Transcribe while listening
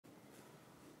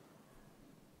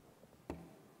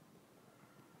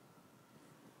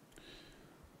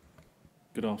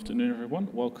Good afternoon, everyone.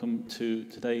 Welcome to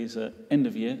today's end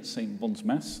of year St. Bond's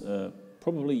Mass.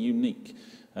 Probably unique,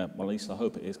 well, at least I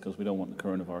hope it is, because we don't want the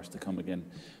coronavirus to come again.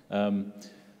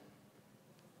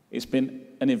 It's been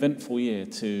an eventful year,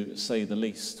 to say the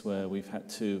least, where we've had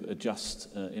to adjust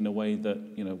in a way that,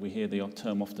 we hear the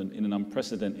term often in an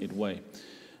unprecedented way.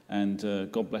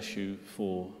 And God bless you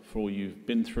for all you've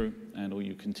been through and all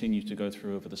you continue to go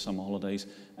through over the summer holidays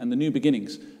and the new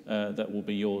beginnings that will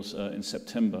be yours in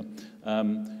September.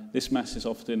 This Mass is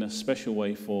offered in a special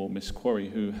way for Miss Quarry,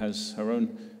 who has her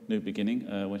own new beginning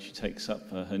when she takes up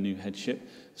her new headship.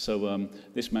 So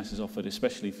this Mass is offered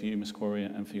especially for you, Miss Quarry,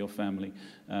 and for your family,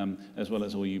 as well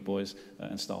as all you boys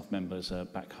and staff members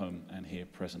back home and here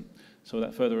present. So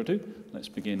without further ado, let's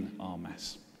begin our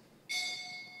Mass.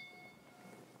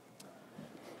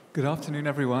 Good afternoon,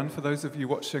 everyone. For those of you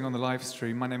watching on the live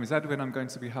stream, my name is Edwin. I'm going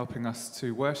to be helping us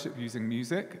to worship using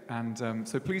music, and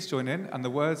so please join in, and the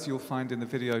words you'll find in the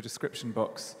video description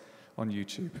box on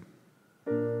YouTube.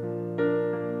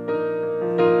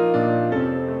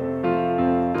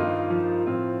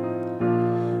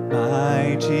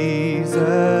 My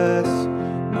Jesus,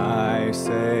 my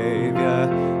Saviour,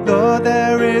 Lord,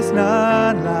 there is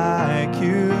none like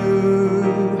you.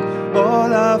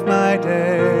 All of my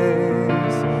days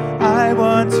I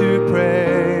want to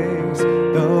praise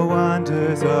the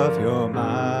wonders of your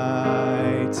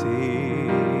mighty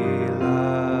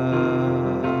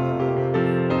love.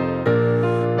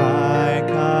 My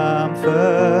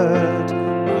comfort,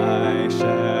 my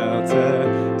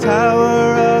shelter,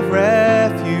 tower of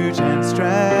refuge and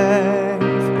strength,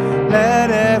 let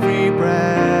every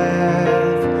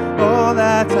breath, all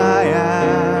that I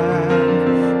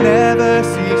am, never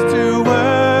cease to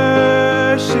worship.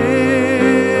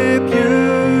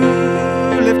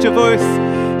 Lift your voice,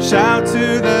 shout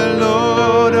to the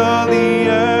Lord, all the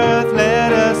earth,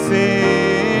 let us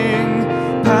sing.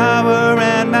 Power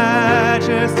and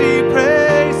majesty,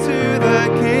 praise to the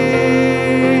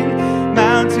King.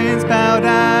 Mountains bow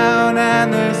down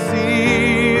and the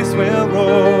seas will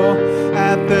roar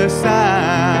at the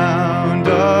sound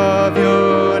of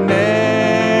your name.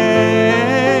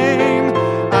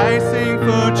 I sing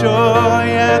for joy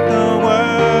at the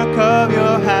work of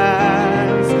your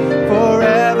hands.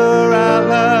 Forever I'll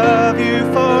love you,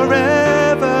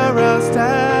 forever I'll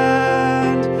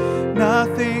stand.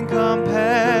 Nothing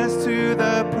compares to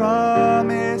the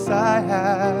promise I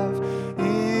have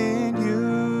in you.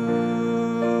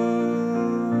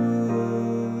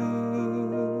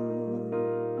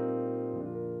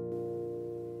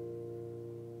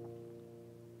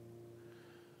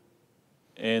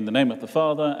 In the name of the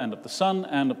Father, and of the Son,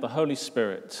 and of the Holy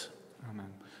Spirit.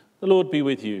 Amen. The Lord be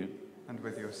with you. And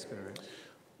with your spirit.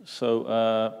 So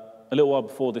a little while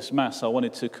before this Mass, I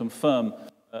wanted to confirm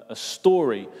a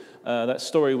story. That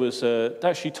story was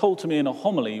actually told to me in a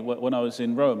homily when I was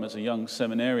in Rome as a young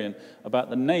seminarian about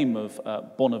the name of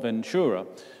Bonaventure.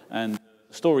 And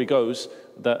the story goes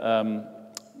that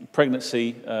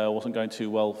pregnancy wasn't going too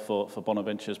well for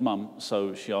Bonaventure's mum,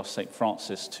 so she asked St.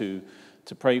 Francis to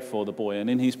pray for the boy. And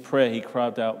in his prayer, he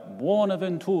cried out,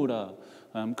 "Bonaventura,"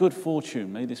 good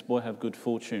fortune, may this boy have good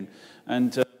fortune.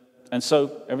 And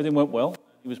so everything went well.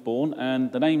 He was born,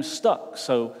 and the name stuck.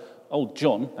 So old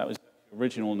John, that was his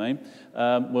original name,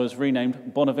 was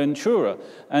renamed Bonaventure.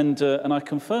 And I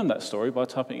confirmed that story by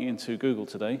typing it into Google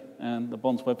today, and the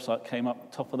Bond's website came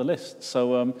up top of the list.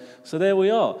 So there we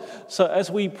are. So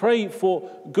as we pray for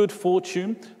good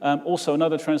fortune, also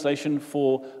another translation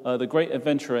for the great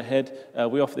adventure ahead,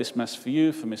 we offer this Mass for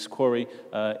you, for Miss Quarry,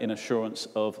 in assurance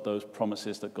of those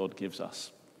promises that God gives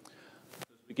us.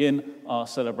 Begin our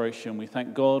celebration, we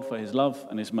thank God for his love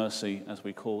and his mercy as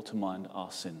we call to mind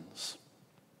our sins.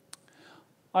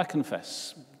 I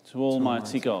confess to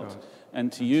Almighty God and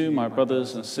to you, my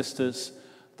brothers and sisters,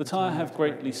 that I have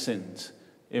greatly sinned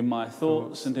in my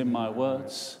thoughts and in my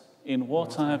words, in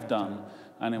what I have done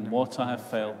and in what I have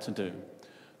failed to do,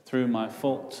 through my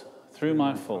fault, through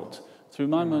my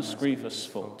most grievous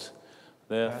fault.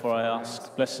 Therefore I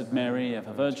ask, Blessed Mary,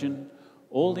 ever Virgin,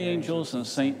 all the angels and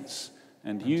saints,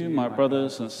 and you, my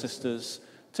brothers and sisters,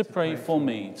 to pray for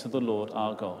me to the Lord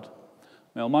our God.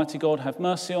 May Almighty God have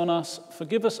mercy on us,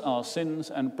 forgive us our sins,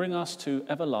 and bring us to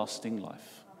everlasting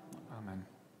life. Amen.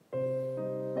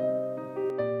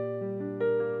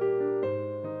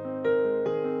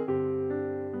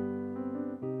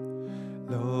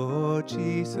 Lord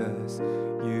Jesus,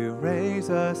 you raise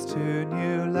us to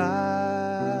new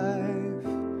life.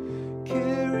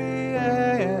 Kyrie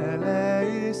eleison.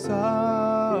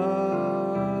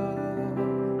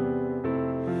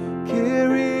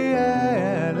 Kyrie eleison.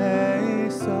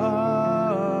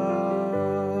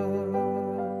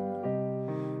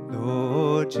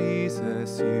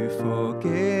 you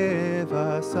forgive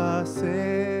us our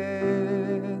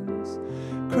sins.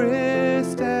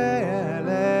 Christe eleison.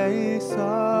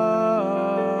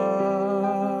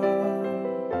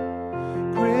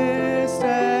 Christe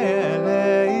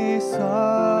eleison.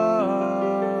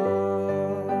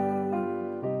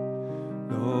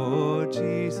 Lord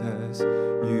Jesus,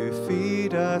 you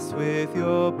feed us with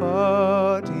your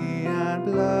body and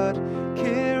blood.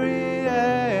 Kyrie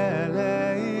eleison.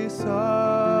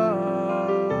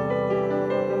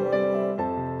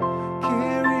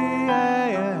 Kyrie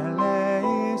eleison.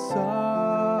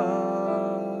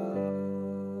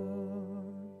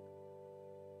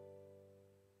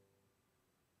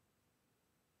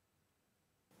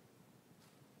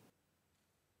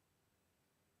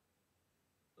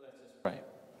 Pray.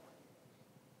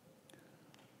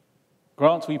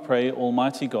 Grant, we pray,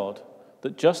 Almighty God,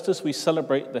 that just as we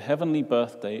celebrate the heavenly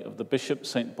birthday of the Bishop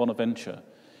St. Bonaventure,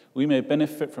 we may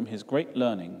benefit from his great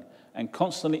learning and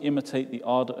constantly imitate the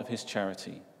ardor of his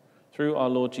charity. Through our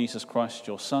Lord Jesus Christ,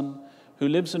 your Son, who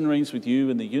lives and reigns with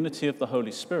you in the unity of the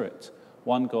Holy Spirit,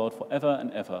 one God, forever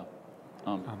and ever.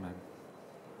 Amen. Amen.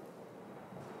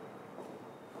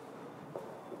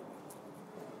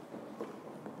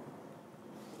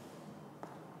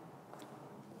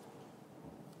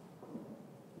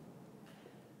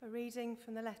 A reading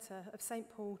from the letter of St.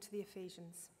 Paul to the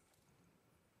Ephesians.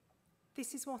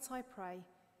 This is what I pray,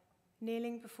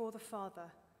 kneeling before the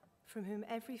Father, from whom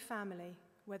every family,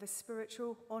 whether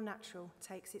spiritual or natural,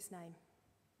 takes its name.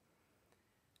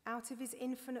 Out of his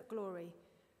infinite glory,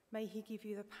 may he give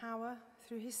you the power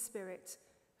through his Spirit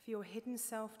for your hidden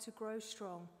self to grow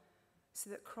strong, so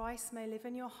that Christ may live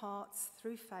in your hearts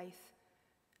through faith,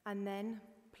 and then,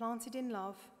 planted in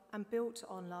love and built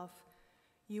on love,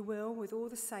 you will, with all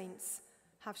the saints,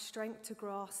 have strength to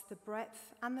grasp the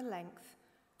breadth and the length,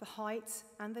 the height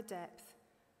and the depth,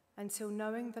 until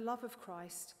knowing the love of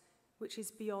Christ, which is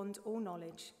beyond all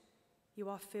knowledge, you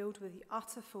are filled with the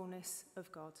utter fullness of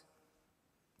God.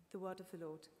 The word of the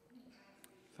Lord.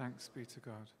 Thanks be to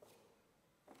God.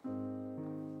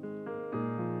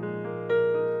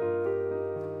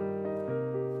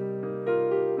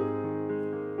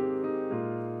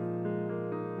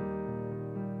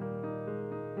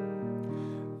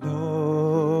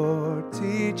 Lord,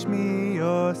 teach me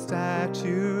your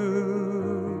statutes.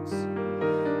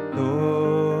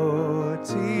 Lord,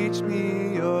 teach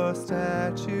me your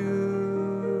statutes.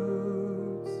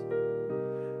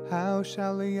 How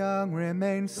shall the young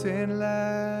remain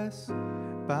sinless?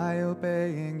 By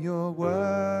obeying your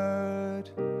word.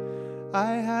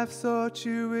 I have sought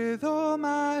you with all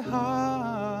my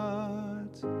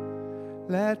heart.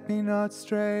 Let me not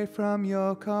stray from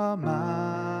your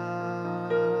commands.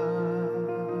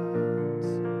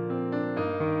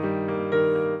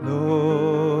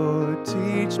 Lord,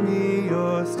 teach me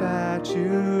your statutes.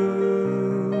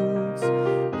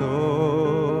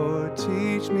 Lord,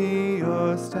 teach me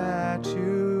your statutes.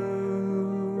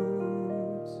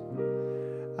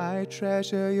 I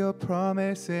treasure your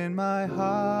promise in my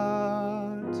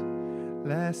heart,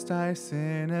 lest I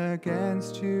sin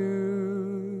against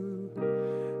you.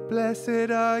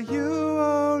 Blessed are you,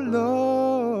 O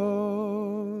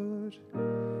Lord.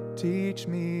 Teach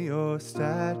me your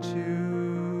statutes.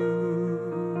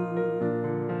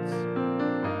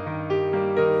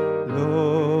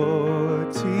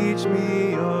 Lord, teach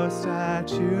me your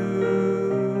statutes.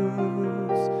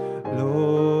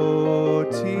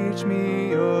 Lord, teach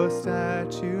me your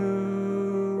statutes.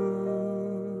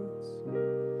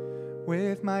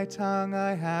 With my tongue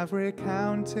I have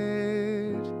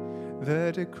recounted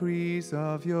the decrees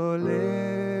of your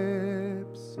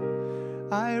lips.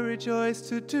 I rejoice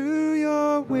to do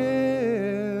your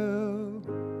will,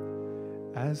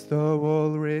 as though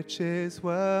all riches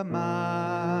were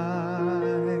mine.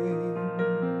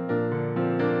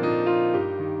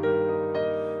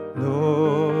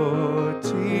 Lord,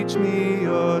 teach me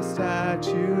your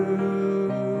statutes.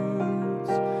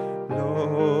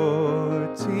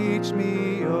 Lord, teach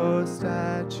me your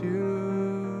statutes.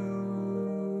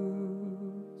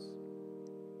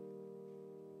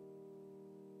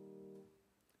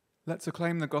 Let's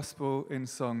acclaim the gospel in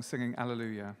song, singing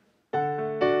Alleluia.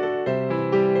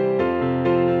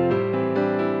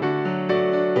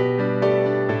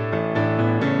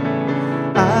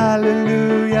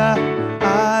 Alleluia,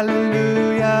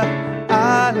 alleluia,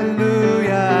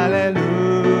 alleluia,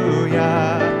 alleluia,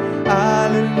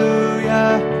 alleluia,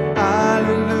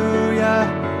 alleluia,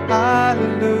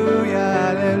 alleluia,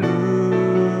 alleluia.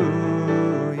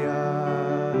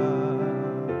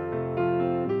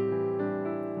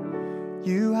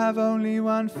 You have only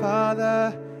one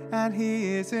Father, and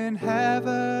he is in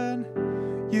heaven.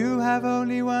 You have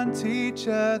only one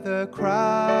teacher, the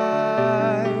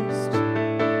Christ.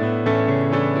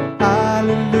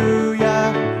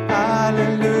 Alleluia,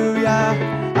 alleluia,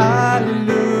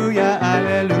 alleluia,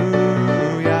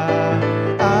 alleluia,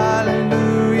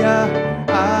 alleluia,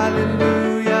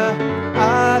 alleluia,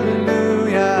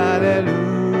 alleluia, alleluia.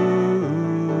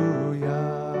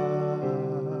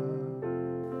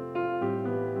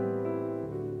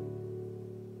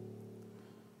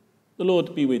 The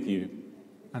Lord be with you.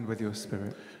 And with your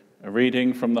spirit. A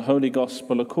reading from the Holy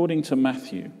Gospel according to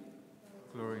Matthew.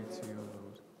 Glory to you,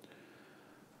 Lord.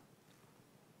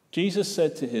 Jesus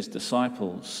said to his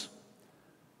disciples,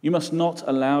 "You must not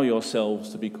allow yourselves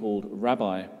to be called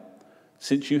Rabbi,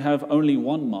 since you have only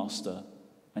one master,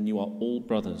 and you are all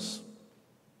brothers.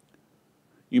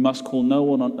 You must call no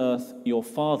one on earth your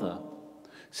father,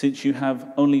 since you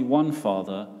have only one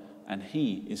Father, and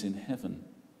he is in heaven.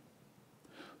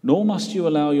 Nor must you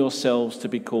allow yourselves to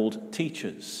be called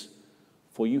teachers,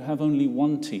 for you have only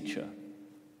one teacher,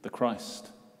 the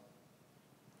Christ.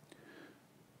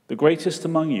 The greatest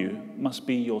among you must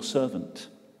be your servant.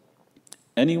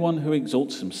 Anyone who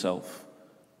exalts himself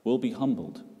will be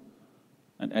humbled,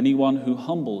 and anyone who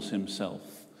humbles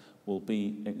himself will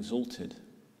be exalted."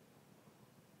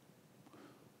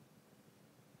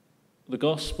 The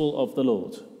Gospel of the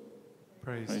Lord.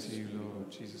 Praise to you, Lord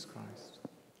Jesus Christ.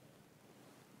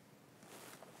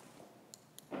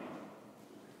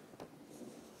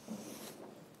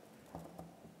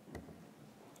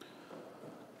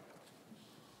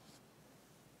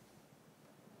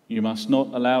 You must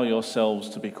not allow yourselves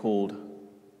to be called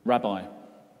Rabbi.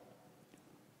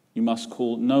 You must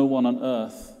call no one on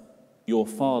earth your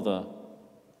Father.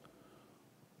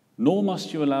 Nor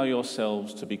must you allow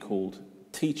yourselves to be called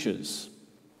teachers.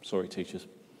 Sorry, teachers.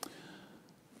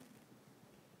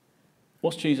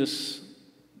 What's Jesus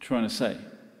trying to say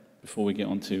before we get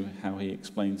on to how he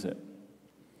explains it?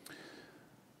 I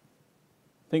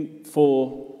think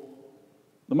for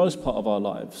the most part of our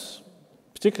lives,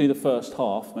 particularly the first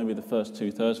half, maybe the first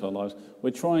 2/3 of our lives, we're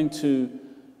trying to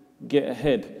get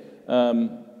ahead.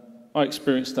 I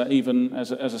experienced that even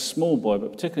as a small boy,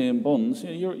 but particularly in bonds.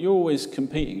 You're always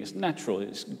competing. It's natural.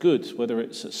 It's good, whether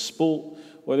it's at sport,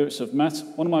 whether it's of maths.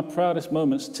 One of my proudest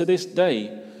moments to this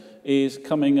day is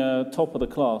coming top of the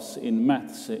class in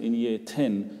maths in year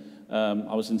 10.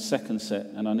 I was in second set,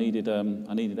 and I needed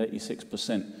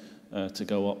 86% to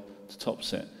go up to top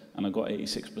set, and I got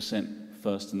 86%.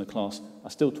 First in the class. I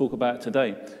still talk about it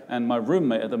today. And my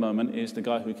roommate at the moment is the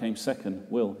guy who came second,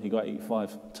 Will. He got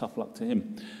 85. Tough luck to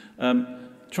him.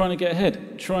 Trying to get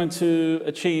ahead, trying to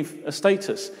achieve a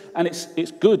status. And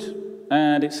it's good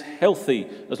and it's healthy,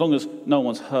 as long as no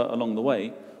one's hurt along the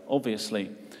way,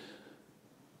 obviously.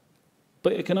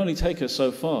 But it can only take us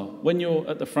so far. When you're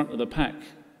at the front of the pack,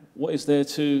 what is there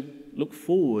to look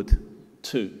forward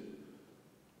to?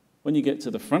 When you get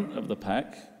to the front of the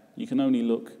pack, you can only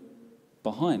look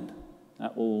behind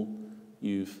at all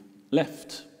you've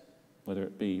left, whether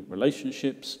it be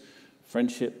relationships,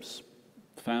 friendships,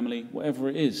 family, whatever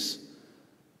it is.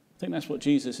 I think that's what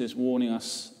Jesus is warning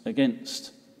us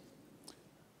against.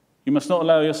 You must not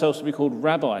allow yourselves to be called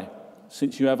Rabbi,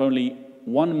 since you have only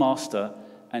one master,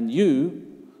 and you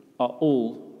are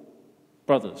all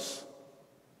brothers.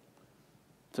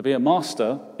 To be a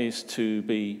master is to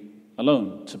be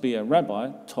alone. To be a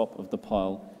rabbi, top of the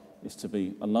pile, is to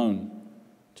be alone.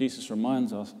 Jesus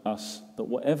reminds us that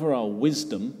whatever our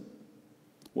wisdom,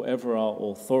 whatever our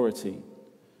authority,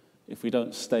 if we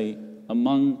don't stay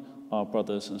among our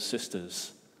brothers and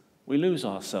sisters, we lose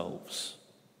ourselves.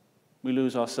 We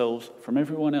lose ourselves from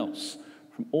everyone else,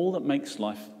 from all that makes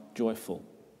life joyful.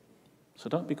 So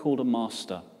don't be called a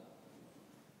master.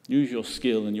 Use your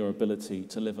skill and your ability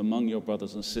to live among your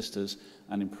brothers and sisters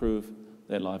and improve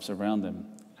their lives around them,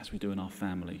 as we do in our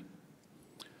family.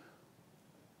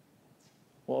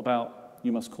 What about,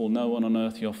 you must call no one on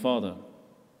earth your father?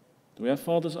 Do we have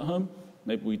fathers at home?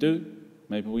 Maybe we do,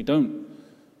 maybe we don't.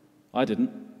 I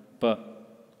didn't, but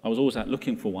I was always out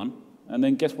looking for one, and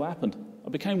then guess what happened? I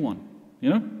became one, you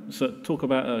know? So talk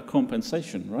about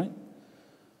compensation, right?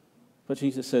 But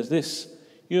Jesus says this,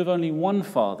 you have only one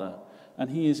Father,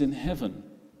 and he is in heaven.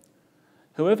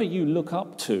 Whoever you look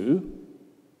up to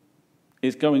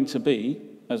is going to be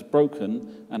as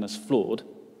broken and as flawed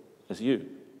as you.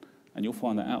 And you'll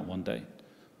find that out one day.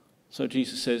 So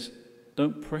Jesus says,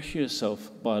 don't pressure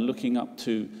yourself by looking up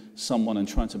to someone and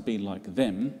trying to be like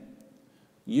them.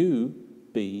 You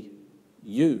be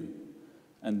you.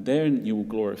 And then you will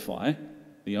glorify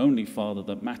the only Father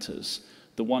that matters,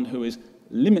 the one who is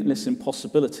limitless in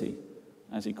possibility,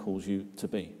 as he calls you to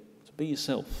be. To be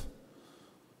yourself.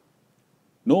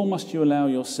 nor must you allow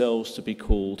yourselves to be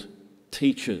called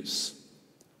teachers,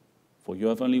 for you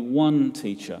have only one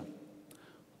teacher,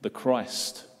 the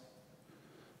Christ.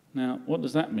 Now, what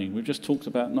does that mean? We've just talked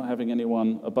about not having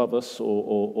anyone above us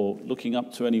or looking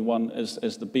up to anyone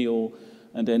as the be-all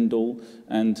and end-all,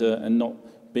 and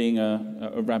not being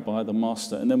a rabbi, the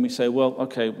master. And then we say, well,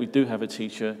 okay, we do have a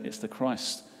teacher, it's the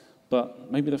Christ. But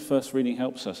maybe the first reading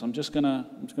helps us. I'm just gonna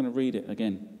read it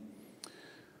again.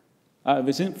 Out of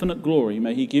his infinite glory,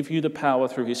 may he give you the power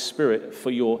through his Spirit for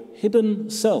your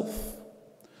hidden self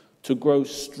to grow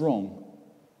strong,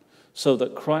 so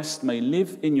that Christ may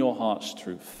live in your hearts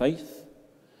through faith,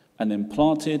 and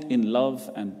implanted in love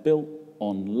and built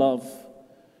on love,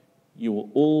 you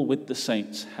will all with the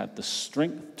saints have the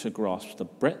strength to grasp the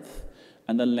breadth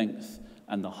and the length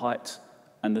and the height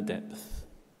and the depth.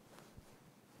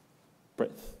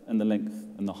 Breadth and the length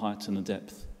and the height and the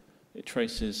depth. It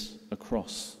traces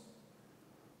across.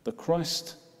 The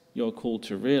Christ you're called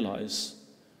to realize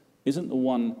isn't the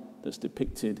one that's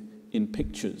depicted in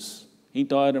pictures. He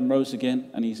died and rose again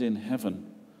and he's in heaven.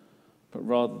 But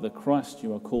rather the Christ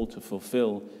you are called to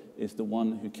fulfill is the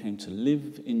one who came to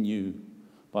live in you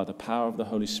by the power of the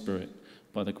Holy Spirit,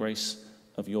 by the grace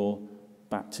of your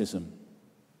baptism.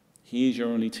 He is your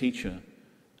only teacher,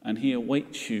 and he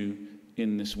awaits you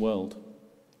in this world.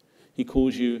 He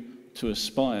calls you to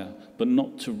aspire, but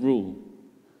not to rule.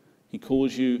 He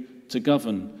calls you to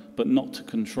govern, but not to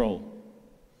control.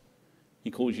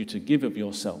 He calls you to give of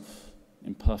yourself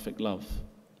in perfect love.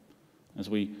 As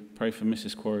we pray for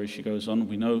Mrs. Quarry as she goes on,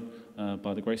 we know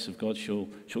by the grace of God she'll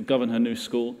govern her new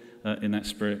school in that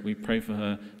spirit. We pray for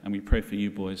her, and we pray for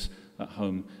you boys at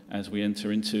home as we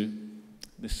enter into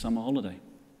this summer holiday.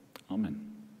 Amen.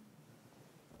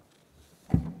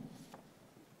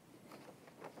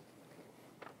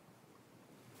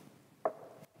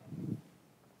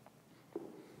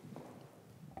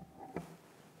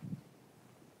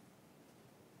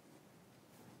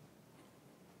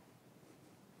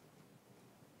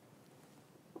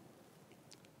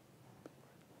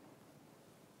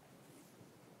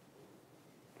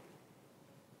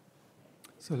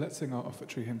 So let's sing our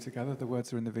offertory hymn together. The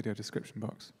words are in the video description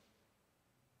box.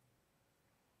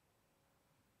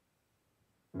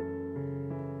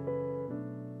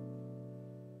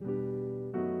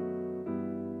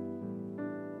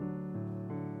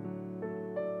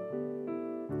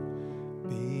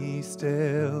 Be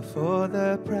still for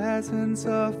the presence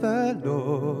of the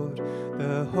Lord,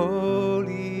 the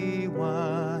Holy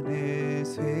One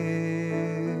is here.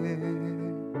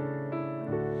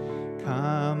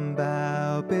 Come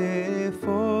bow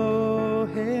before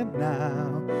him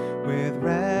now with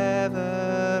reverence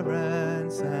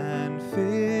and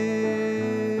fear.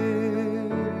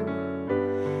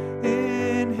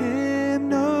 In him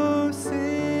no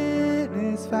sin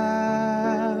is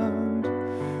found.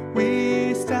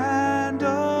 We stand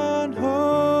on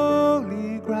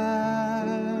holy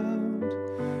ground.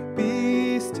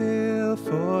 Be still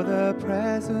for the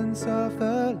presence of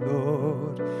the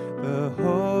Lord, the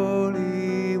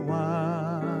Holy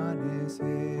One is here.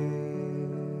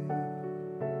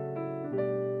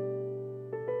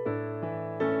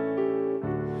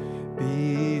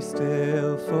 Be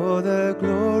still for the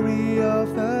glory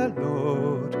of the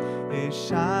Lord is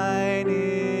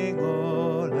shining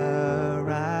all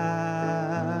around.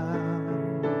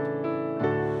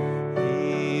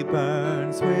 He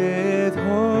burns with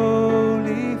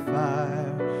holy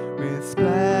fire, with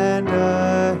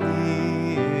splendor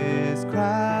he is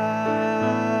crowned.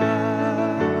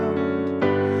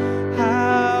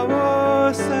 How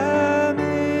awesome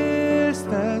is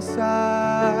the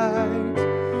sight,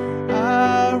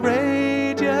 our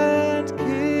radiant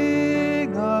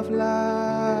King of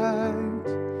light.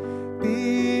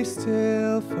 Be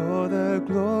still for the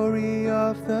glory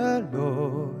of the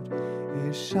Lord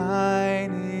is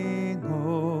shining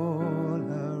all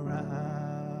around.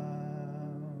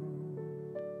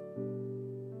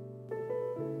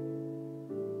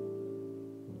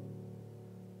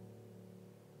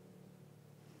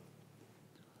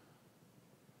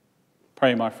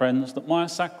 Pray, my friends, that my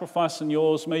sacrifice and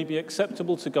yours may be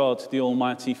acceptable to God, the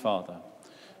Almighty Father.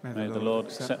 May the Lord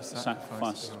accept the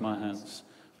sacrifice of my hands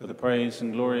for the praise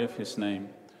and glory of his name,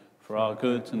 for our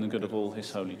good and the good of all his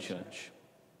holy church.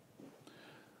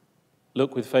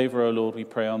 Look with favour, O Lord, we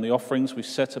pray, on the offerings we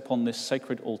set upon this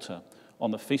sacred altar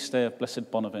on the feast day of blessed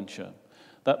Bonaventure,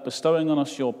 that bestowing on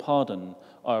us your pardon,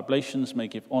 our oblations may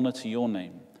give honour to your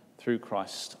name, through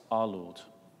Christ our Lord.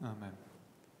 Amen.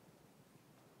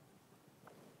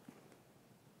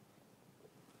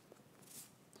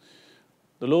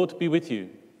 The Lord be with you.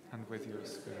 And with your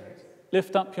spirit.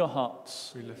 Lift up your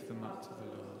hearts. We lift them up to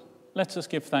the Lord. let us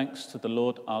give thanks to the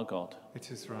Lord our God.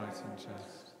 It is right and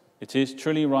just. It is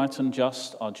truly right and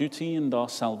just, our duty and our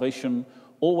salvation,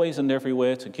 always and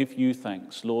everywhere to give you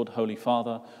thanks, Lord, Holy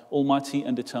Father, Almighty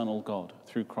and eternal God,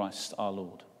 through Christ our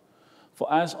Lord.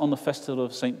 For as on the festival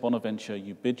of St. Bonaventure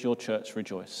you bid your church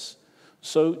rejoice,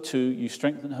 so too you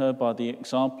strengthen her by the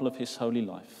example of his holy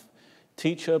life,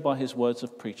 teach her by his words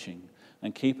of preaching,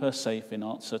 and keep her safe in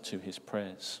answer to his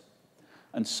prayers.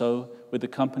 And so, with the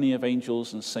company of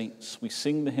angels and saints, we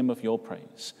sing the hymn of your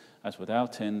praise, as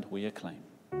without end we acclaim.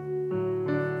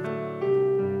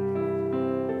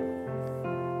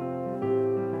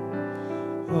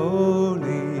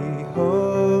 Holy,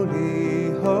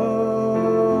 holy, holy,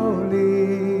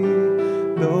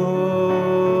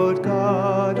 Lord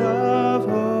God of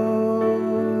hosts,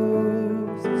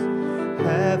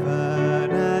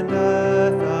 heaven and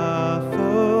earth are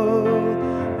full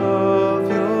of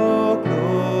your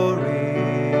glory.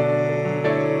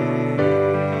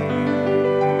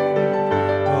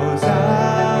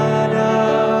 Hosanna,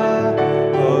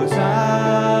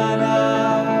 Hosanna,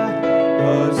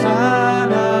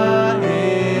 Hosanna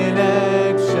in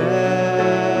excelsis.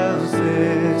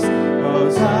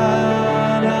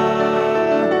 Hosanna,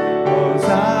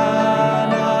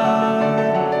 Hosanna,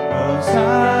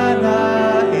 Hosanna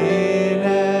in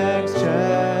excelsis.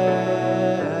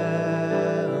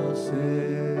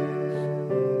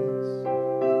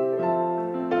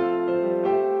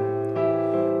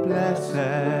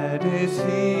 Blessed is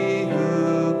he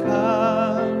who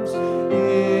comes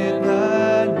in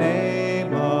the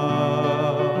name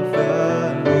of the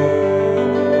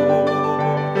Lord.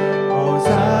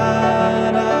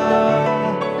 Hosanna,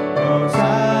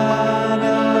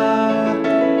 Hosanna,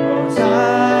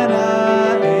 Hosanna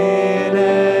in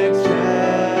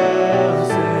excelsis.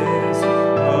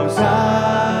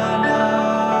 Hosanna,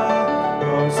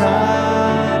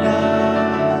 Hosanna,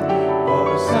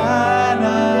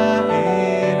 Hosanna in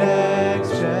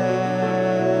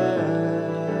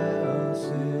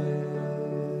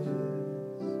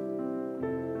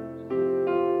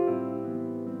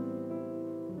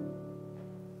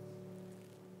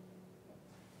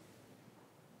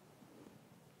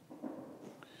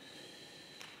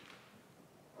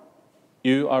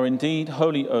You are indeed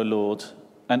holy, O Lord,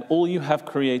 and all you have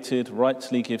created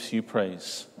rightly gives you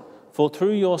praise. For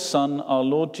through your Son, our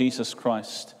Lord Jesus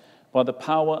Christ, by the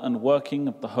power and working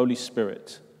of the Holy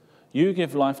Spirit, you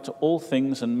give life to all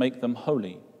things and make them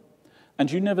holy.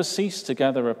 And you never cease to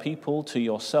gather a people to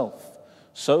yourself,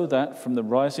 so that from the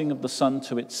rising of the sun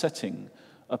to its setting,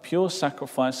 a pure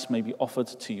sacrifice may be offered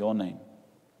to your name.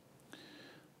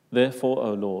 Therefore,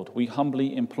 O Lord, we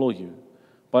humbly implore you,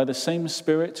 by the same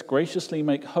Spirit, graciously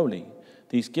make holy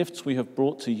these gifts we have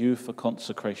brought to you for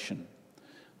consecration,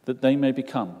 that they may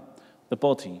become the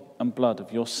body and blood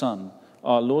of your Son,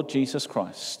 our Lord Jesus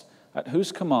Christ, at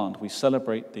whose command we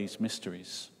celebrate these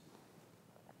mysteries.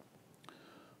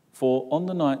 For on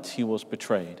the night he was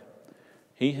betrayed,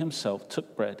 he himself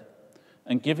took bread,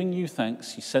 and giving you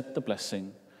thanks, he said the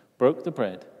blessing, broke the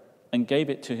bread, and gave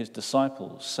it to his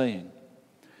disciples, saying,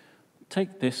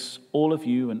 "Take this, all of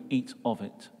you, and eat of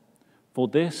it, for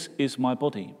this is my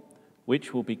body,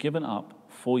 which will be given up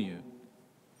for you."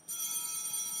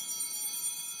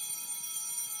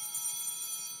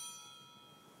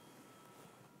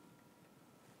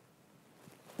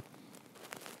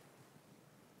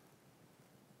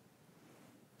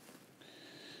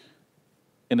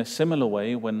 In a similar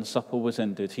way, when supper was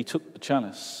ended, he took the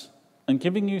chalice, and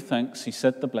giving you thanks, he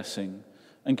said the blessing,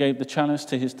 and gave the chalice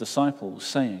to his disciples,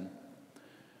 saying,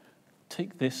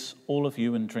 "Take this, all of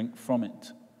you, and drink from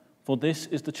it, for this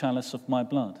is the chalice of my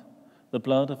blood, the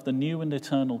blood of the new and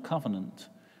eternal covenant,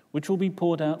 which will be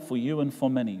poured out for you and for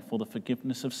many for the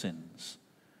forgiveness of sins.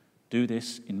 Do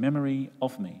this in memory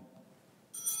of me."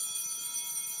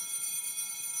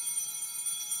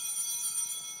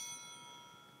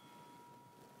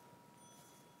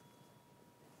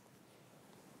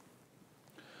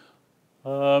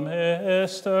 A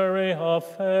mystery of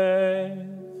faith.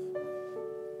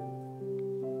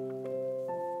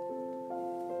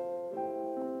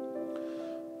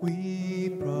 We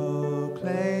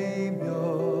proclaim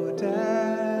your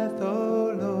death,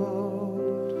 O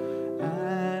Lord,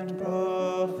 and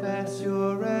profess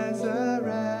your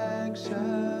resurrection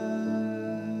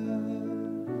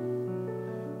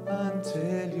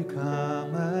until you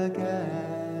come again.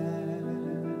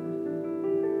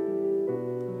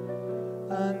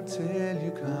 Until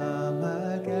you come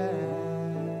again.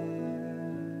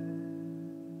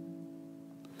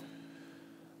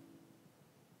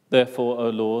 Therefore, O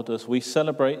Lord, as we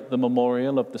celebrate the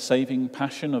memorial of the saving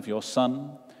passion of your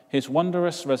Son, his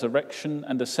wondrous resurrection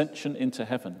and ascension into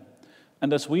heaven,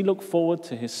 And as we look forward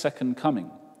to his second coming,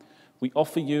 we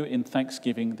offer you in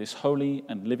thanksgiving this holy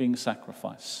and living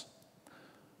sacrifice.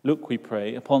 Look, we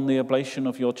pray, upon the oblation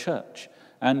of your church,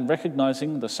 and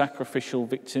recognizing the sacrificial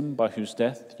victim by whose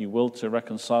death you willed to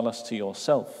reconcile us to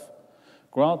yourself,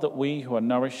 grant that we who are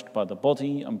nourished by the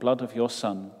body and blood of your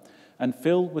Son, and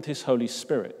filled with his Holy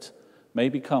Spirit, may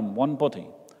become one body,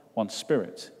 one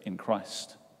spirit in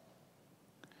Christ.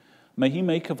 May he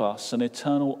make of us an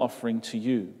eternal offering to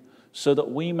you, so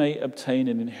that we may obtain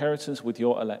an inheritance with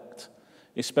your elect,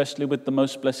 especially with the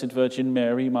most blessed Virgin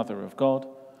Mary, Mother of God,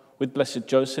 with blessed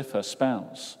Joseph, her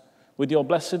spouse, with your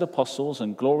blessed apostles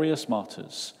and glorious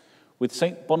martyrs, with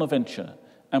Saint Bonaventure,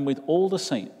 and with all the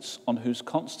saints on whose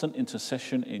constant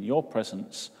intercession in your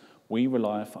presence we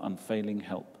rely for unfailing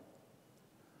help.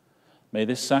 May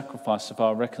this sacrifice of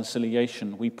our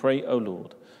reconciliation, we pray, O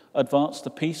Lord, advance the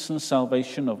peace and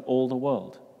salvation of all the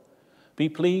world. Be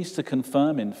pleased to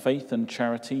confirm in faith and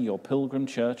charity your pilgrim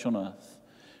church on earth,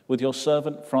 with your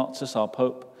servant Francis, our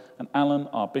Pope, and Alan,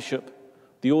 our Bishop,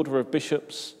 the order of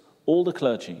bishops, all the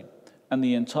clergy, and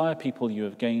the entire people you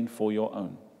have gained for your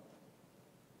own.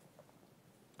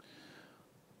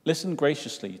 Listen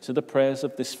graciously to the prayers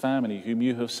of this family whom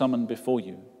you have summoned before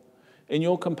you. In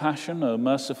your compassion, O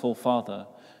merciful Father,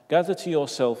 gather to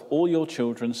yourself all your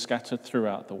children scattered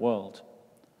throughout the world.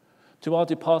 To our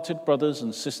departed brothers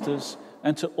and sisters,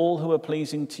 and to all who are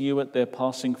pleasing to you at their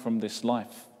passing from this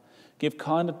life, give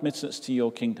kind admittance to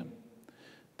your kingdom.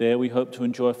 There we hope to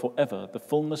enjoy forever the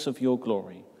fullness of your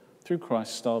glory, through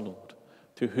Christ our Lord,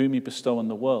 through whom you bestow on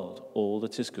the world all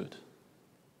that is good.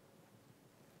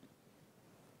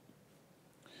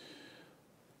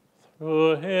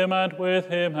 Through him and with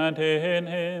him and in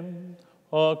him,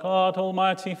 O God,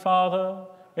 Almighty Father,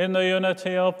 in the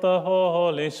unity of the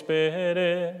Holy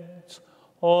Spirit,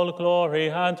 all glory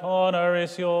and honor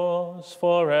is yours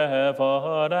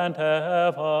forever and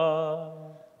ever.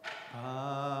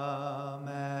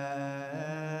 Amen.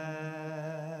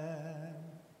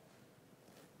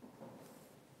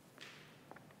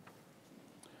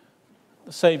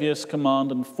 The Saviour's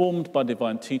command, and formed by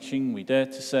divine teaching, we dare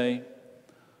to say,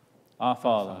 Our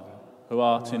Father, who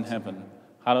art in heaven,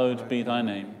 hallowed be thy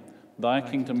name. Thy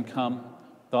kingdom come,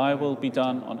 thy will be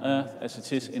done on earth as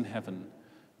it is in heaven.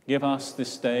 Give us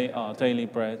this day our daily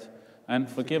bread, and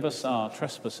forgive us our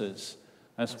trespasses,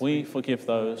 as we forgive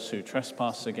those who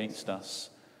trespass against us.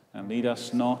 And lead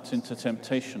us not into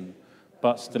temptation,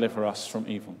 but deliver us from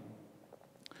evil.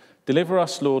 Deliver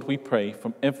us, Lord, we pray,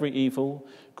 from every evil.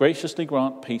 Graciously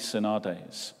grant peace in our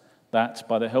days, that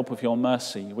by the help of your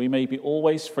mercy we may be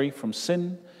always free from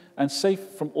sin and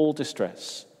safe from all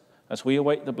distress, as we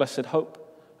await the blessed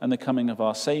hope and the coming of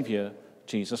our Saviour,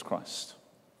 Jesus Christ.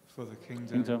 For the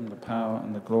kingdom, The power,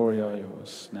 and the glory are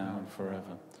yours, now and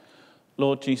forever.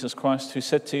 Lord Jesus Christ, who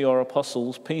said to your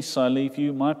apostles, Peace I leave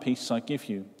you, my peace I give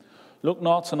you, look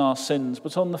not on our sins,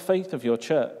 but on the faith of your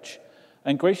church,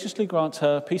 and graciously grant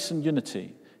her peace and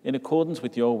unity in accordance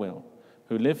with your will,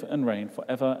 who live and reign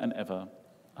forever and ever.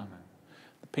 Amen.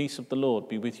 The peace of the Lord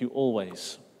be with you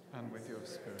always. and with your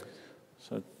spirit.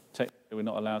 So technically we're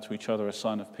not allowed to each other a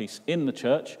sign of peace in the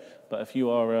church, but if you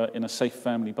are in a safe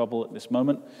family bubble at this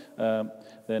moment,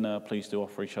 then please do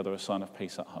offer each other a sign of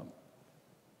peace at home.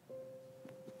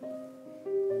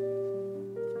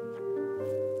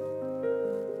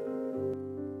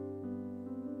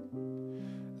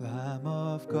 Lamb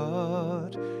of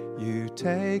God, you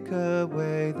take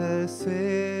away the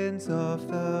sins of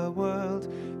the world.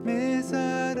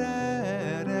 Miserere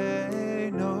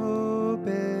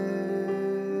nobis.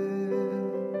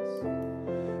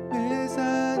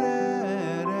 Miserere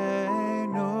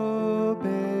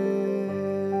nobis.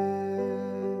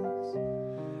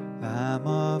 Lamb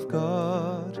of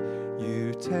God,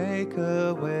 you take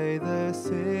away the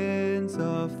sins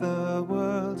of the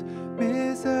world.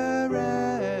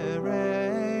 Miserere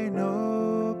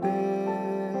nobis.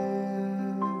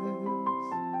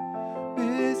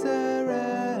 Miserere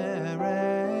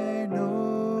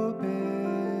nobis.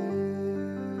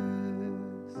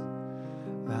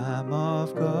 Lamb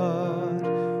of God,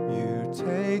 you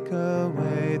take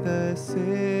away the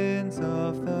sins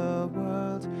of the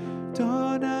world.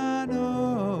 Dona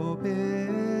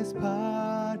nobis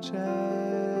pacem.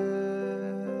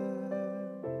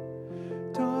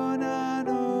 Dona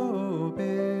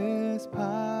nobis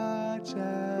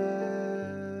pacem.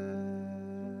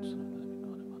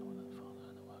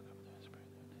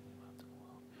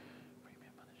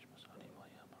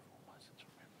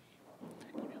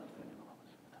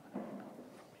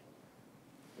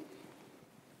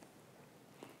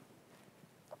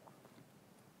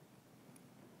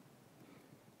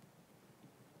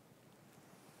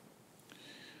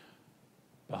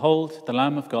 Behold the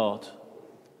Lamb of God.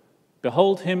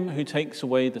 Behold him who takes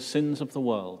away the sins of the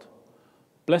world.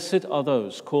 Blessed are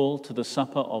those called to the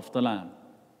supper of the Lamb.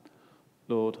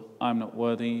 Lord, I am not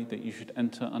worthy that you should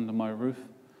enter under my roof,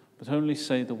 but only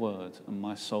say the word, and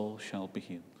my soul shall be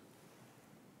healed.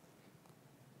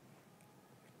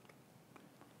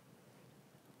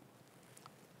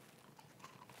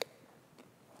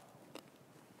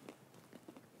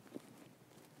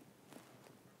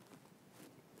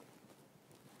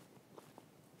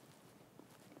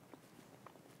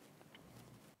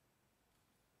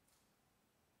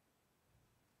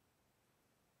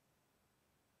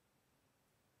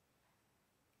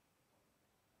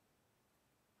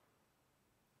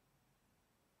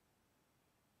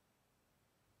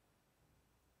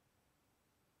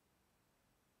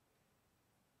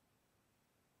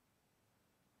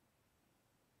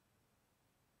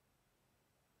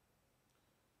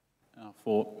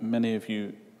 For many of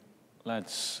you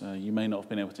lads, you may not have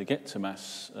been able to get to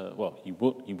Mass, you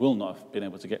will not have been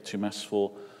able to get to Mass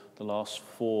for the last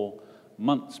 4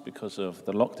 months because of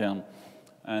the lockdown.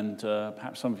 And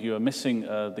perhaps some of you are missing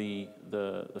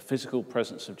the physical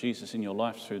presence of Jesus in your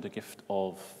life through the gift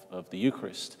of the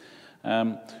Eucharist.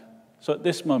 So at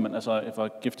this moment, if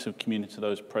I give to communion to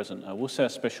those present, we'll say a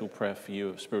special prayer for you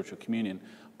of spiritual communion.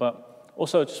 But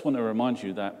also I just want to remind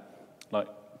you that,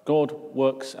 God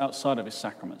works outside of his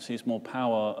sacraments. He's more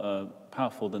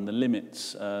powerful than the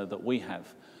limits that we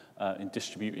have in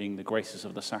distributing the graces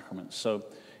of the sacraments. So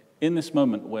in this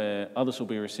moment where others will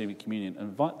be receiving communion,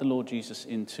 invite the Lord Jesus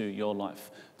into your life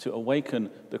to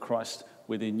awaken the Christ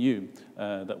within you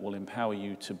that will empower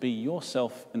you to be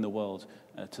yourself in the world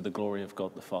to the glory of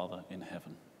God the Father in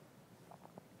heaven.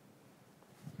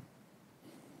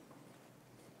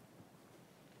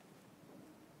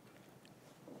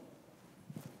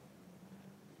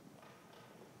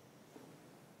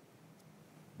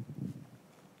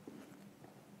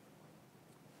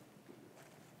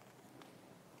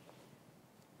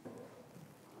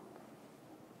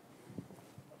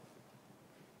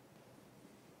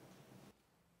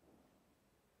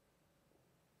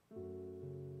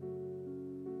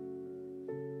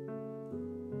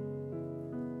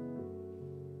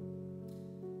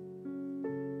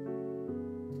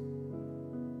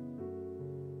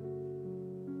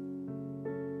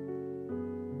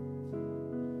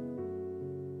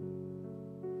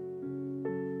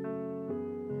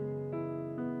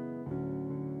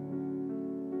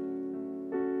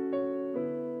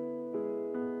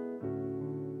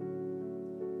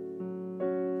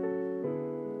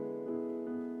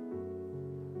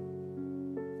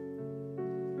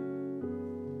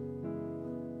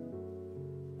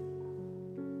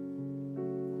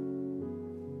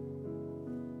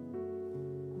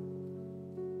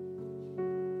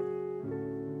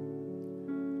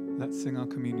 Let's sing our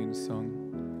communion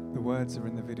song. The words are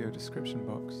in the video description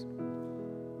box.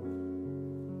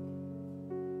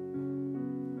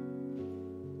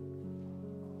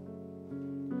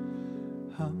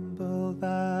 Humble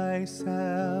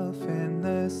thyself in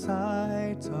the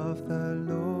sight of the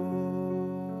Lord.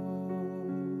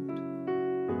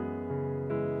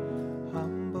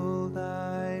 Humble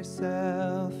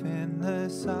thyself in the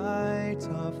sight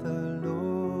of the Lord.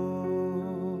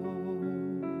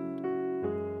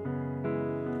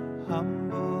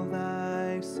 Humble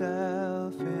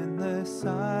thyself in the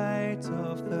sight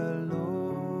of the Lord.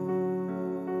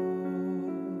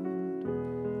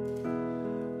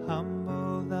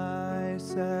 Humble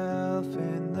thyself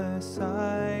in the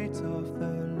sight of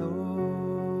the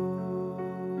Lord.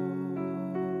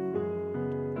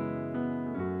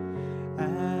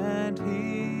 And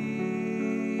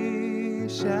he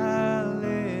shall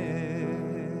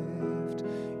lift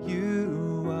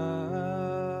you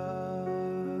up.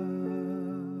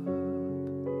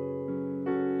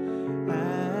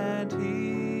 And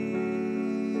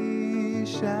he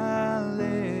shall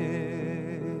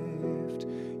lift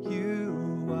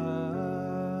you up.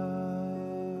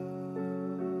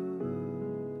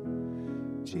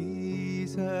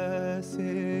 Jesus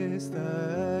is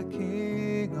the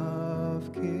King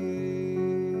of Kings.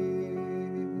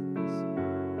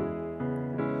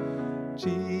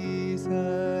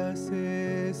 Jesus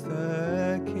is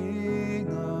the King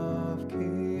of Kings.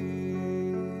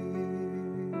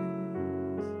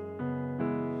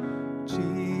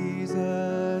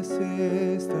 Jesus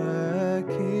is the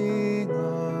King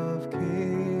of Kings.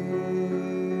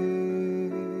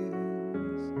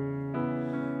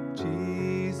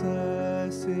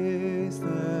 Jesus is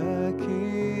the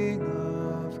King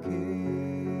of Kings.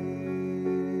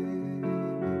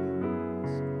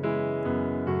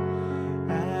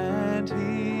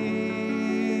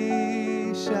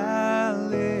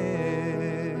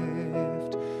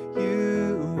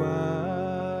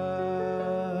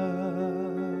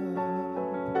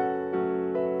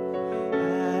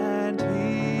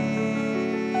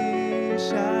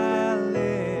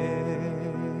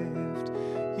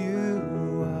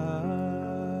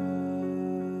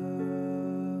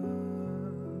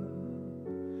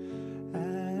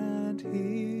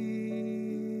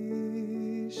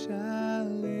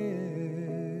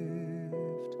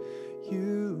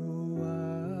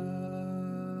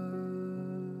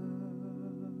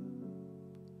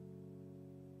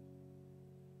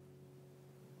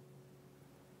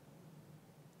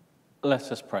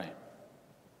 Let us pray.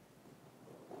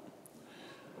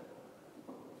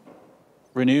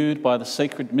 Renewed by the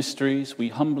sacred mysteries, we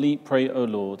humbly pray, O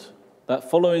Lord, that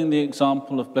following the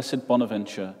example of blessed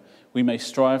Bonaventure, we may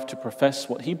strive to profess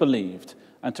what he believed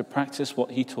and to practice what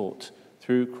he taught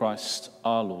through Christ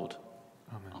our Lord.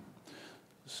 Amen.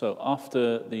 So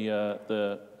after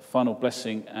the final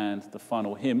blessing and the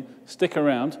final hymn, stick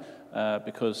around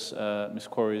because Miss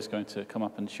Quarry is going to come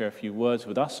up and share a few words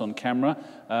with us on camera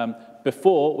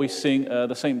before we sing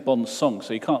the St. Bond song.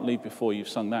 So you can't leave before you've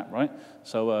sung that, right?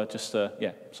 So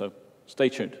so stay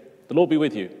tuned. The Lord be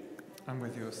with you. And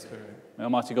with your spirit. May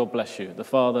Almighty God bless you, the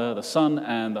Father, the Son,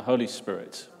 and the Holy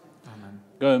Spirit. Amen.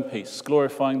 Go in peace,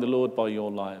 glorifying the Lord by your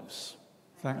lives.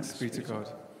 Thanks be to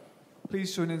God.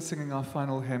 Please join in singing our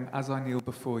final hymn, As I Kneel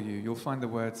Before You. You'll find the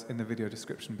words in the video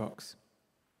description box.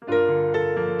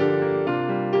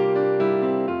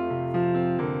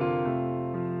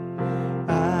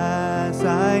 As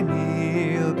I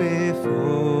kneel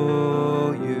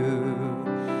before you,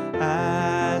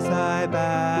 as I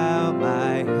bow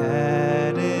my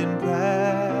head in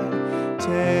prayer,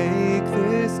 take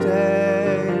this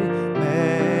day,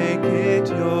 make it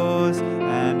yours,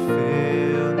 and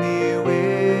fill me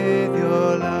with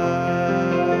your love.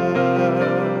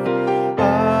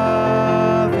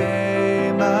 Ave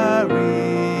Maria,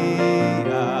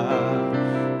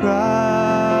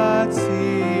 gratia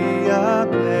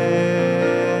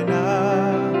plena,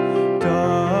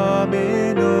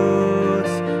 Dominus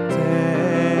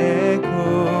tecum,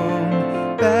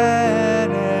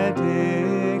 benedicta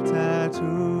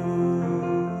tu.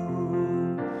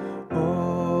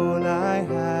 All I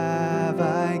have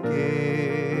I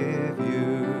give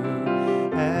you,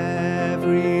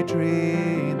 every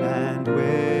dream and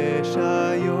wish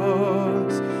are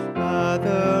yours.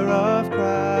 Mother of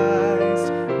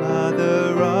Christ,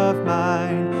 Mother of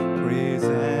mine,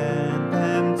 present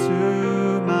them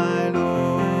to my Lord.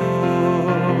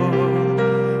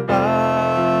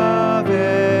 Ave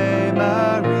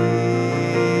Maria,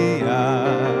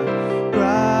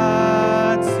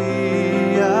 gratia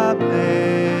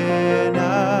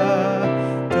plena,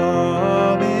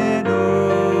 Dominus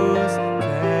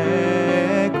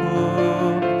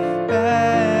tecum,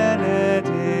 benedicta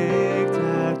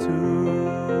tu.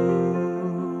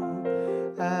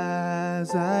 As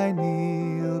I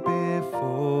kneel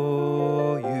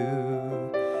before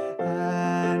you,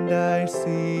 and I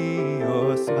see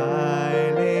your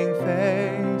smiling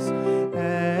face,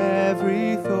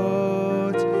 every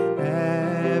thought,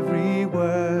 every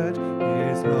word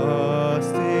is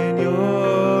lost in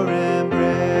your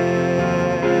embrace.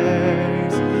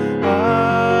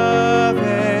 Ave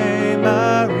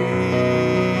Maria,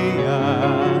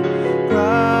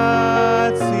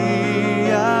 gratia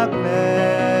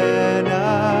plena,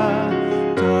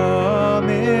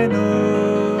 Dominus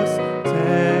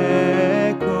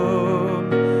tecum,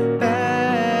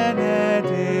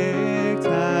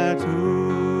 benedicta tu.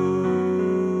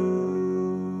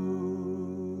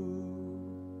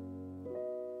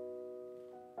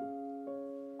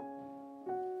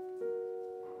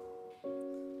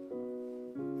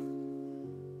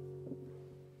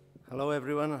 Hello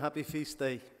everyone, and happy feast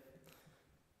day.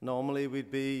 Normally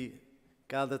we'd be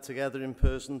gathered together in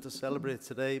person to celebrate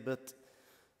today, but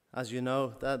as you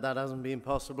know, that hasn't been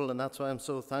possible, and that's why I'm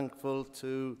so thankful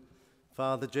to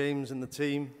Father James and the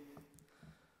team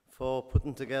for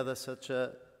putting together such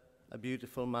a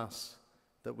beautiful Mass,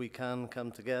 that we can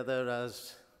come together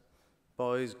as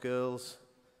boys, girls,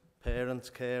 parents,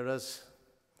 carers,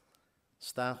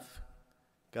 staff,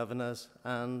 governors,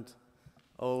 and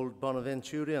old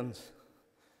Bonaventurians.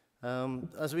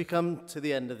 As we come to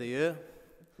the end of the year,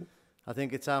 I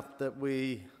think it's apt that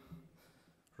we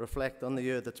reflect on the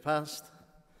year that's passed.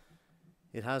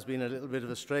 It has been a little bit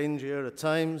of a strange year at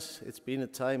times. It's been a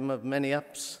time of many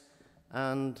ups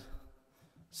and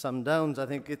some downs. I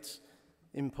think it's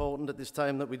important at this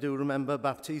time that we do remember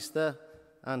Baptista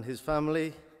and his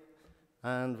family,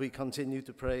 and we continue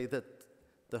to pray that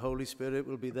the Holy Spirit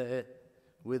will be there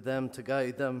with them to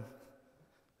guide them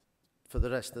for the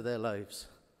rest of their lives.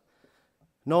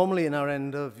 Normally in our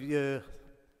end of year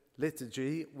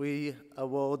liturgy, we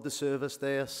award the Service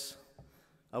Deus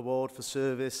award for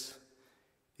service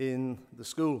in the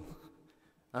school.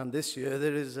 And this year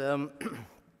there is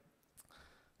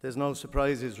there's no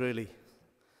surprises really.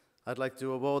 I'd like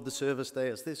to award the Service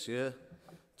Deus this year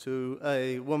to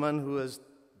a woman who has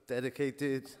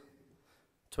dedicated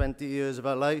 20 years of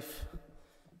her life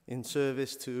in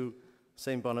service to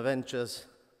St. Bonaventure's.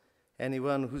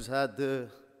 Anyone who's had the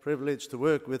privilege to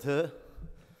work with her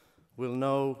will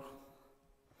know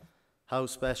how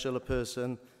special a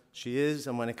person she is,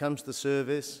 and when it comes to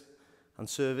service, and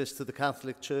service to the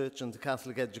Catholic Church and to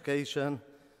Catholic education.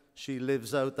 She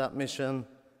lives out that mission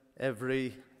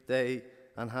every day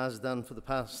and has done for the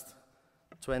past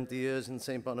 20 years in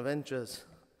St. Bonaventure's.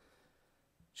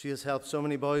 She has helped so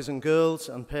many boys and girls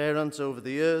and parents over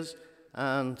the years,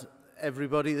 and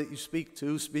everybody that you speak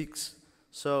to speaks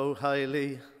so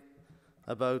highly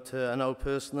about her. I know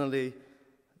personally,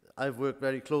 I've worked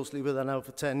very closely with her now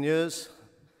for 10 years,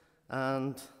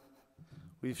 and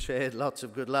we've shared lots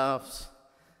of good laughs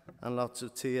and lots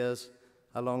of tears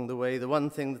along the way. The one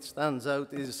thing that stands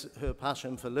out is her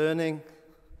passion for learning,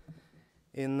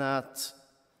 in that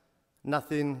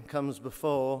nothing comes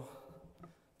before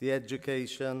the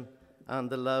education and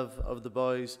the love of the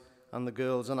boys and the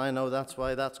girls, and I know that's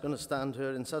why that's going to stand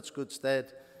her in such good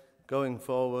stead going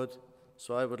forward.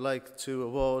 So I would like to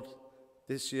award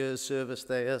this year's Service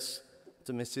Deus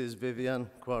to Mrs. Vivian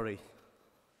Quarry.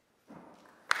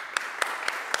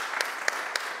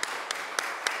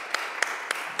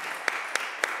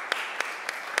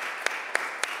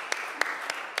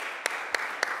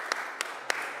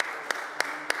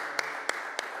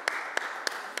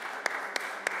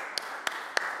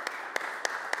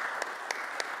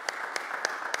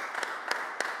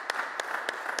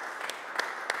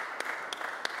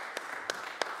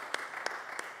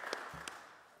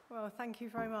 Well, thank you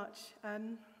very much. I'd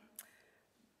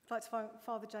like to thank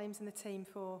Father James and the team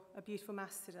for a beautiful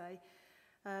Mass today.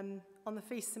 On the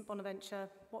Feast of St Bonaventure,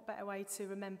 what better way to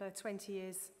remember 20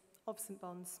 years of St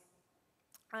Bon's?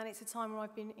 And it's a time where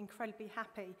I've been incredibly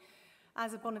happy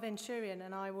as a Bonaventurian,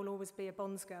 and I will always be a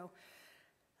Bonds girl.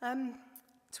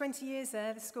 20 years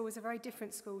there, the school was a very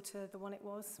different school to the one it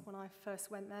was when I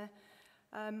first went there.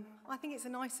 I think it's a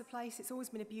nicer place. It's always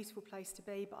been a beautiful place to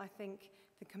be, but I think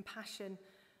the compassion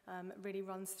really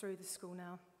runs through the school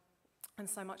now, and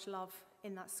so much love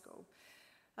in that school.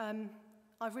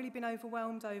 I've really been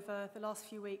overwhelmed over the last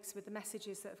few weeks with the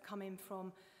messages that have come in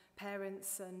from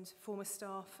parents and former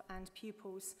staff and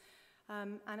pupils,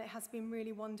 and it has been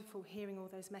really wonderful hearing all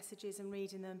those messages and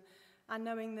reading them, and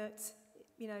knowing that,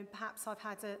 you know, perhaps I've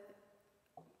had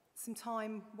some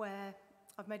time where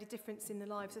I've made a difference in the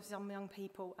lives of some young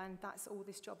people, and that's all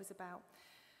this job is about.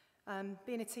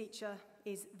 Being a teacher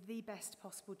is the best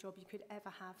possible job you could ever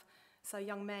have. So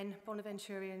young men,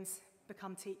 Bonaventurians,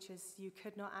 become teachers. You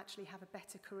could not actually have a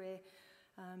better career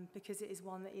because it is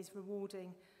one that is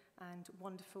rewarding and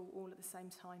wonderful all at the same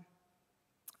time.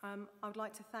 I would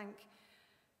like to thank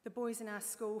the boys in our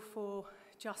school for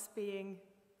just being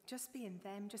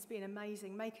them, just being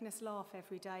amazing, making us laugh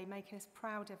every day, making us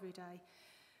proud every day.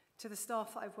 To the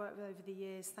staff that I've worked with over the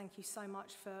years, thank you so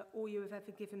much for all you have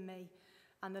ever given me,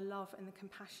 and the love and the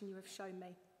compassion you have shown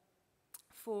me.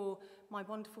 For my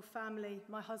wonderful family,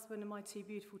 my husband and my two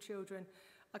beautiful children,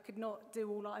 I could not do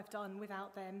all that I've done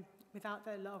without them, without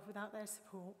their love, without their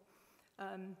support.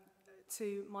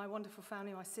 To my wonderful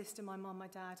family, my sister, my mum, my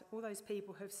dad, all those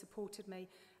people who have supported me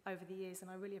over the years,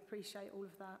 and I really appreciate all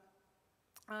of that.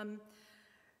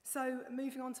 So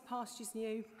moving on to pastures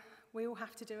new, we all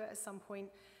have to do it at some point,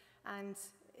 and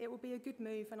it will be a good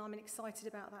move, and I'm excited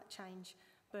about that change.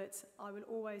 But I will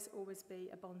always, always be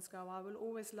a Bonds girl. I will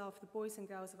always love the boys and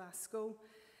girls of our school.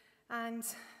 And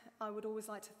I would always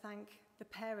like to thank the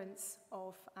parents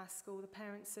of our school, the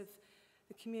parents of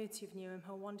the community of Newham,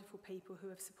 who are wonderful people who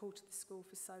have supported the school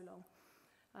for so long.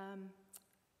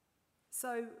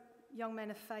 So, young men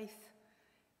of faith,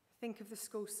 think of the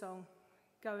school song.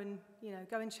 Go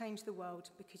and change the world,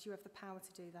 because you have the power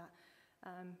to do that.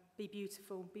 Be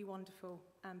beautiful, be wonderful,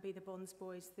 and be the Bonds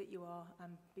boys that you are,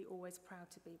 and be always proud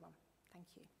to be one. Thank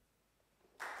you.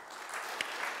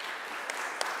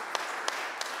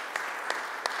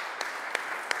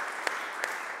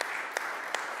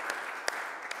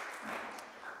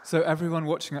 So everyone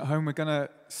watching at home, we're going to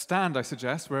stand, I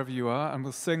suggest, wherever you are, and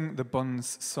we'll sing the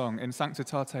Bonds song, In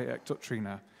Sanctitate et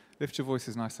Doctrina. Lift your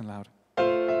voices nice and loud.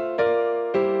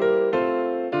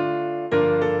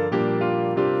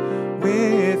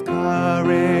 With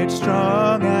courage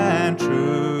strong and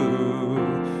true,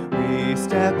 we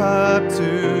step up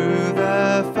to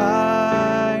the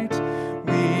fight.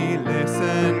 We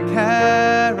listen,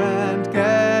 care, and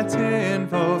get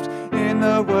involved in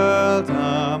the world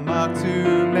our mark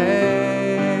to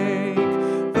make.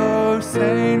 Those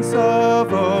saints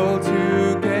of old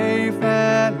who gave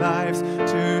their lives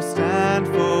to stand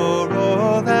for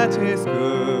all that is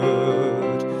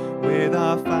good, with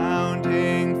our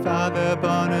founding Father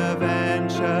Bonaventure,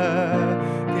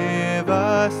 give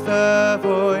us the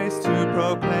voice to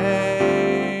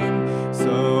proclaim.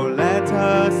 So let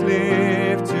us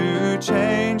live to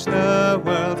change the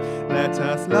world. Let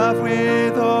us love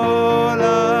with all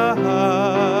our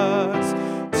hearts,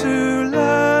 to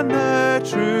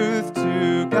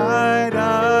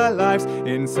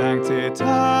sanctitate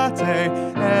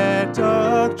et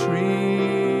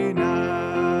doctrina.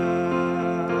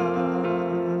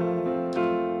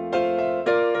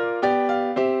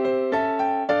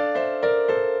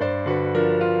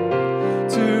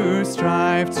 To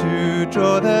strive to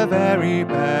draw the very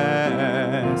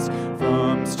best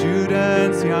from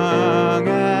students young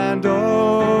and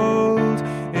old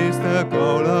is the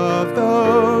goal of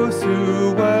those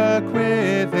who work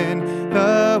within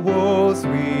the walls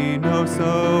we know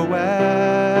so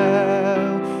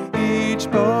well.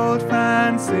 Each bold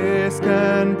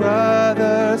Franciscan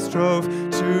brother strove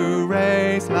to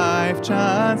raise life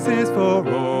chances for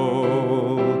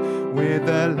all, with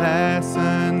the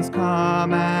lessons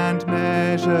calm and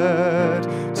measured,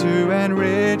 to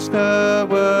enrich the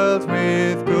world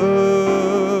with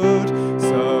good.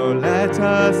 So let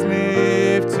us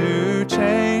live to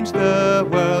change the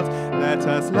world. Let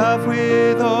us love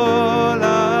with all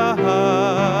our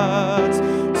hearts,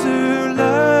 to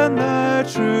learn the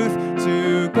truth,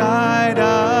 to guide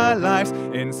our lives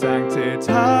in sanctitate,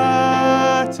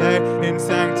 in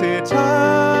sanctitate,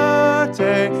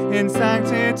 in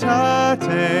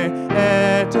sanctitate